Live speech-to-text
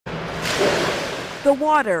The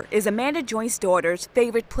water is Amanda Joyce's daughter's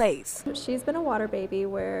favorite place. She's been a water baby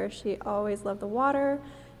where she always loved the water.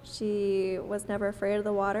 She was never afraid of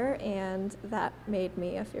the water, and that made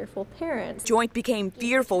me a fearful parent. Joyce became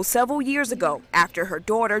fearful several years ago after her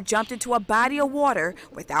daughter jumped into a body of water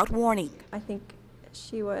without warning. I think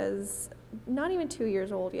she was not even 2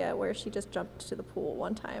 years old yet, where she just jumped to the pool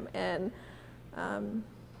one time, and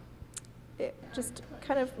it just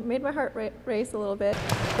kind of made my heart race a little bit.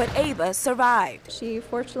 But Ava survived. She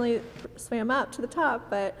fortunately swam up to the top,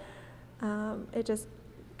 but it just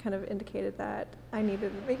kind of indicated that I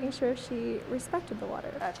needed making sure she respected the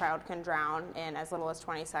water. A child can drown in as little as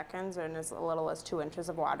 20 seconds or in as little as 2 inches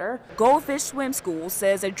of water. Goldfish Swim School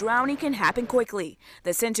says a drowning can happen quickly.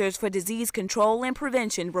 The Centers for Disease Control and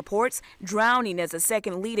Prevention reports drowning as the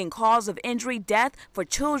second leading cause of injury death for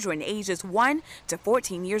children ages 1 to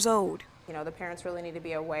 14 years old. You know, the parents really need to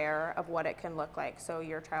be aware of what it can look like. So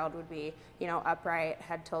your child would be, you know, upright,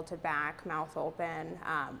 head tilted back, mouth open.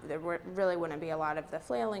 There really wouldn't be a lot of the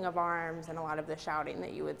flailing of arms and a lot of the shouting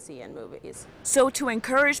that you would see in movies. So to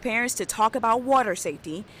encourage parents to talk about water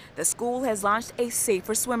safety, the school has launched a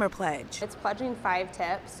Safer Swimmer Pledge. It's pledging 5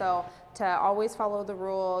 tips. So to always follow the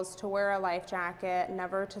rules, to wear a life jacket,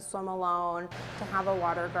 never to swim alone, to have a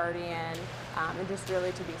water guardian, and just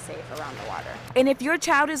really to be safe around the water. And if your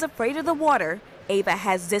child is afraid of the water, Ava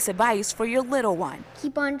has this advice for your little one.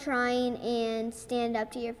 Keep on trying and stand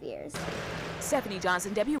up to your fears. Stephanie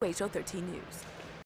Johnson, WHO 13 News.